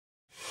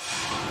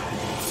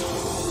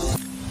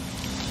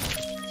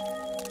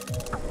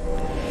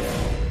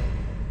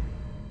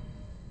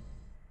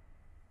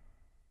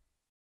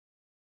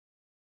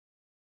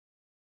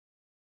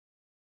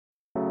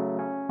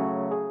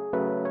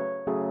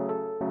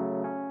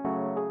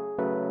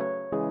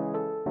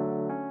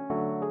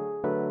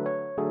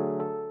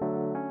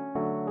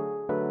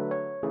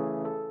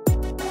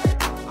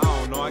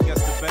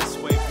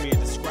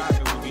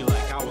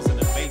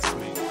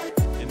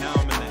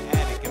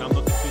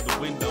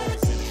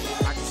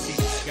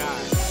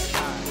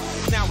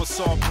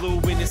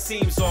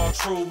seems all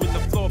true. When the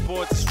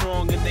floorboards are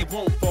strong and they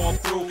won't fall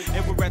through.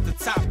 And we're at the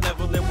top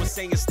level and we're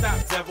saying stop,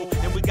 devil.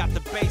 And we got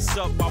the bass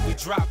up while we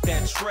drop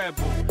that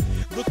treble.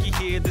 Looky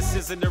here, this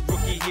isn't a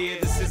rookie here.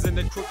 This isn't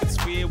a crooked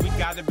spear. We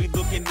gotta be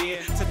looking near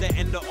to the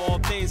end of all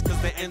things,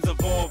 cause the end's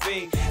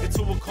evolving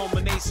into a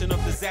culmination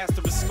of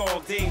disastrous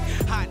scalding.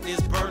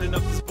 Hotness burning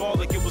up this ball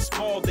like it was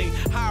scalding.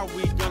 How are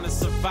we gonna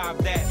survive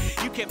that?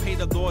 You can't pay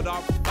the Lord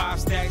off for 5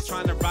 stacks,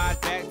 trying to ride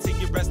back till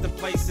you rest in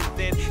place, and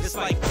then it's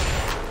like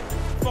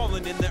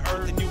falling in the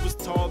earth and you was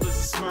tall as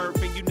a smurf,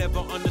 and you never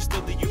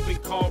understood that you've been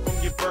called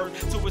from your birth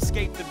to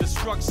escape the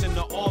destruction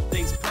of all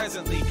things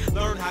presently.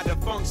 Learn how to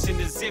function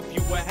as if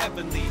you were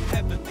heavenly.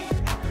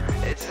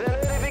 It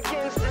suddenly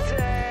begins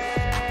today.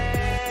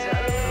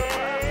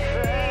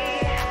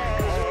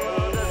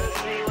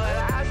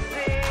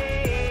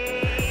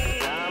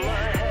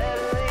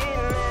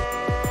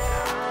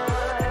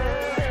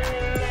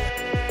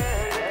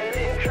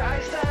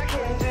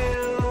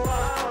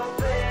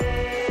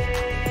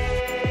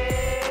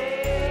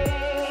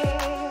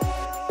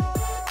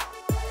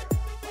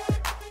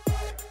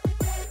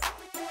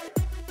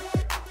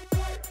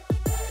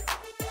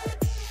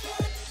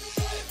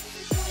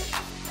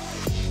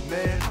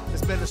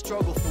 Been a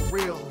struggle for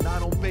real, and I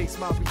don't base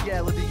my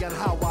reality on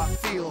how I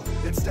feel.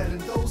 Instead, in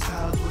those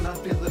times when I'm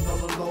feeling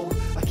all alone,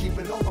 I keep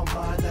it on my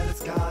mind that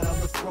it's God on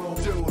the throne.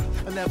 Dude,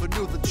 I never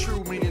knew the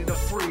true meaning of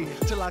free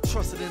till I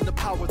trusted in the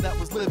power that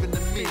was living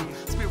in me.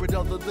 Spirit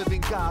of the living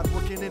God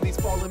working in these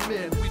fallen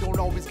men. We don't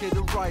always get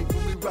it right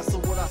when we wrestle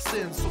with our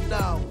sins. So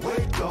now,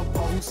 wake up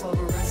all who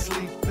slumber and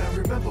sleep, and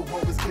remember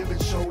what was given,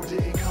 show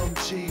didn't come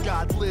cheap.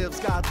 God lives,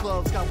 God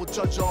loves, God will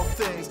judge all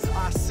things.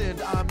 I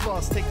sinned, I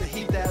must take the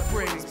heat that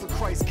brings. But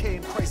Christ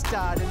came, Christ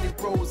died, and he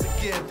rose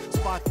again.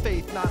 So by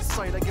faith, not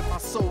sight, I give my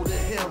soul to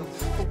him.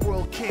 The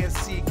world can't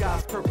see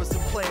God's purpose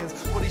and plans,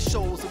 but he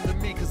shows them to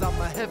me cause I'm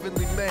a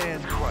heavenly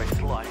man.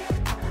 Christ's life,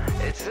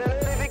 it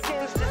suddenly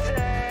begins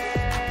today.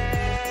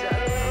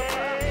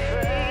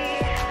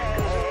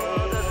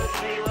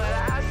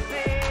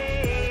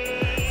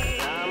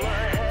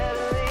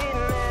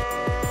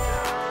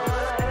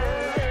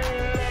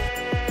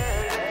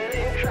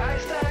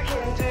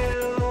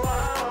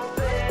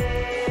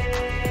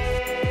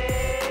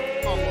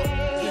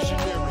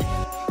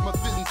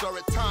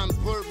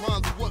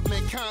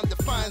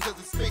 Defines as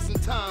a space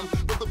and time,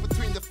 but look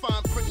between the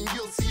fine print and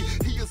you'll see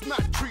he is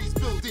not trees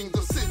building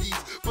the cities,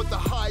 but the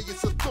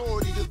highest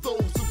authority to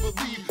those who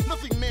believe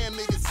nothing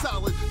man-made is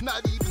solid,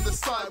 not even the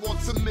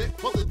sidewalks cement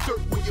or the dirt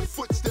where your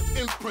footstep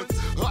imprints.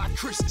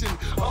 Christian,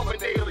 I'm an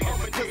alien,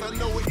 because I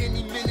know at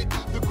any minute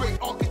the great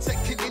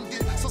architect can end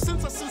it. So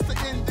since I sense the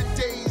end of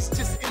days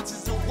just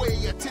inches away,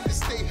 I tend to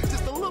stay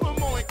just a little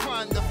more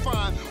inclined to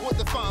find what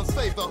defines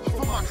favor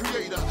from my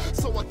creator.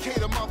 So I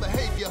cater my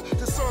behavior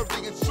to serve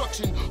the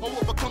instruction of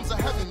what becomes a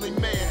heavenly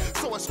man.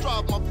 So I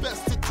strive my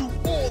best to do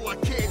all I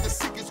can to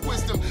seek his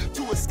wisdom,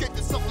 to escape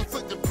the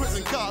self-inflicted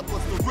prison. God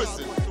was the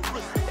risen.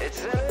 It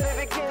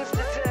suddenly begins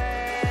today.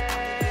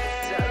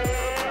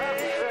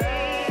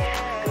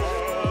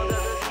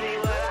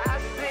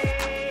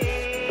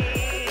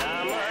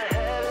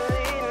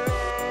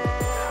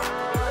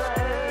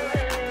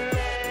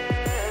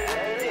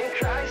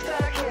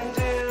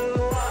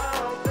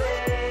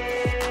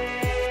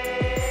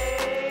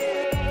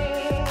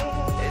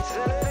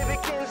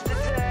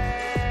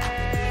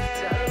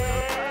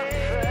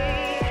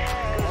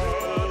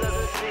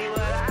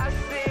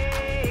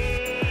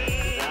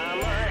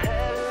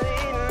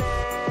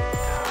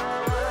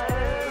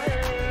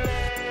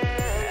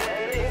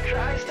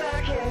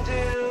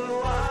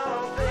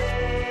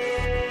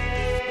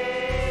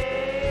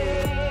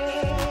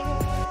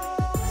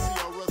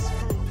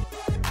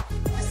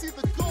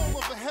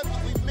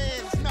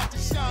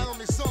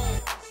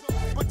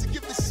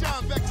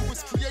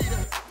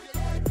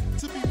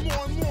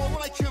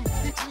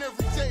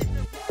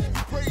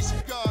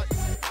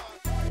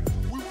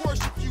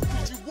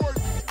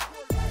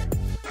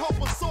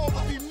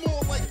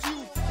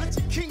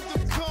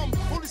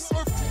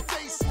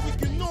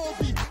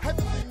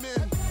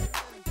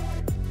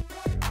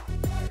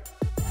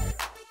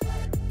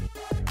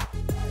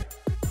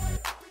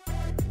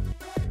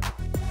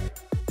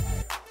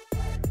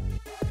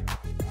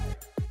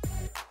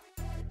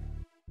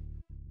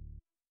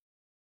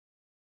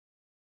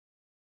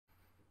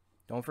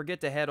 Don't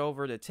forget to head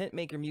over to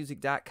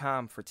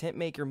tentmakermusic.com for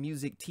Tentmaker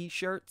Music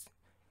t-shirts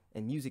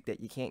and music that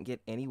you can't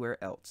get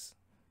anywhere else.